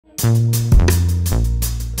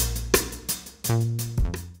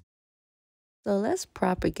So let's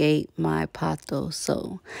propagate my pothos.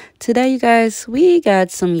 So today, you guys, we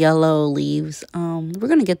got some yellow leaves. We're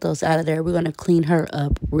gonna get those out of there. We're gonna clean her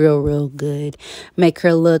up real good, make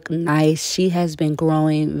her look nice. She has been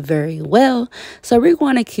growing very well, so we're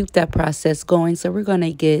going to keep that process going. So we're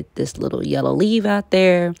gonna get this little yellow leaf out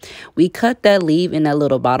there. We cut that leaf and that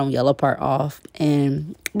little bottom yellow part off,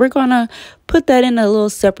 and we're gonna put that in a little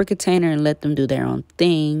separate container and let them do their own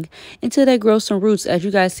thing until they grow some roots. As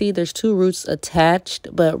you guys see, there's two roots attached,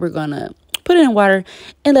 but we're gonna put it in water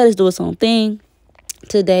and let it do its own thing.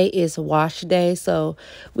 Today is wash day, so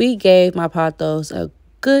we gave my pothos a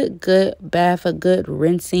good bath, a good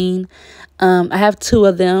rinsing. I have two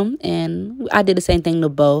of them, and I did the same thing to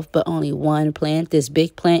both, but only one plant. This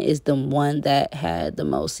big plant is the one that had the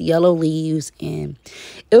most yellow leaves, and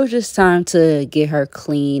it was just time to get her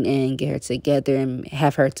clean and get her together and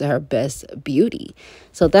have her to her best beauty.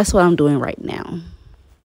 So that's what I'm doing right now.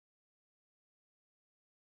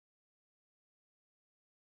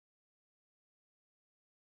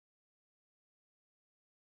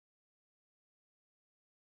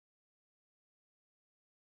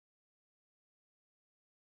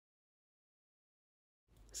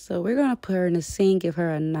 So we're gonna put her in the sink, give her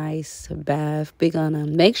a nice bath. We're gonna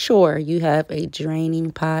make sure you have a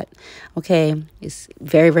draining pot. Okay, it's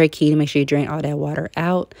very key to make sure you drain all that water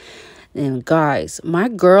out. And guys, my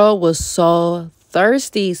girl was so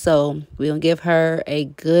thirsty, so we're gonna give her a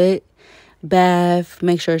good bath.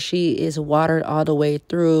 Make sure she is watered all the way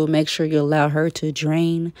through. Make sure you allow her to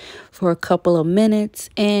drain for a couple of minutes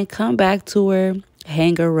and come back to her,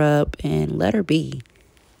 hang her up, and let her be.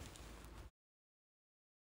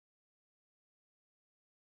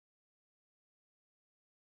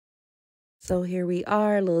 So here we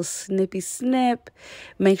are, a little snippy snip.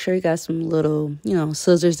 Make sure you got some little,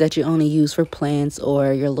 scissors that you only use for plants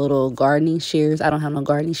or your little gardening shears. I don't have no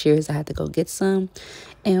gardening shears. I had to go get some.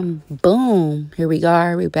 And boom, here we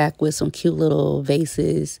are. We're back with some cute little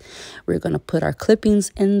vases. We're going to put our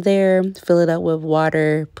clippings in there, fill it up with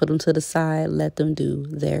water, put them to the side, let them do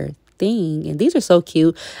their thing. And these are so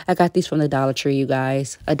cute. I got these from the Dollar Tree, you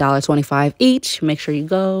guys. $1.25 each. Make sure you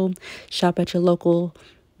go shop at your local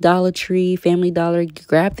Dollar Tree, Family Dollar.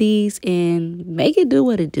 Grab these and make it do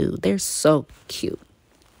what it do. They're so cute.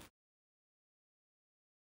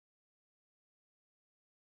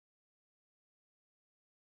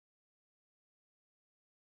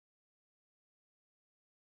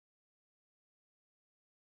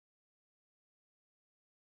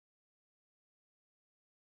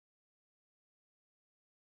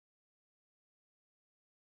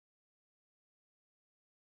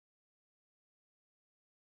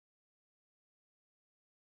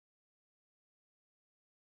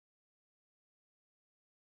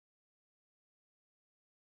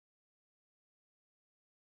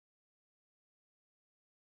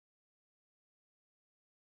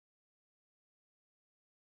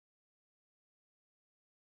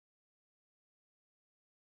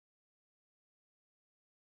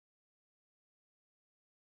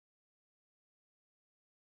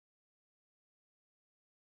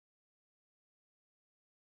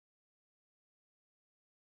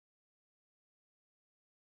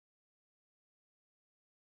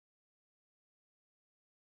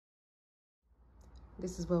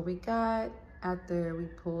 This is what we got after we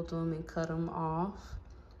pulled them and cut them off.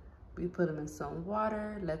 We put them in some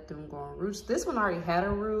water, let them grow on roots. This one already had a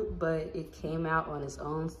root, but it came out on its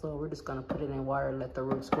own. So we're just gonna put it in water and let the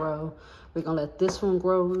roots grow. We're gonna let this one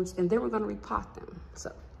grow roots, and then we're gonna repot them.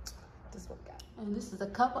 So this is what we got. And this is a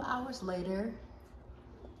couple hours later.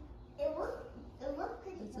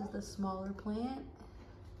 This is the smaller plant.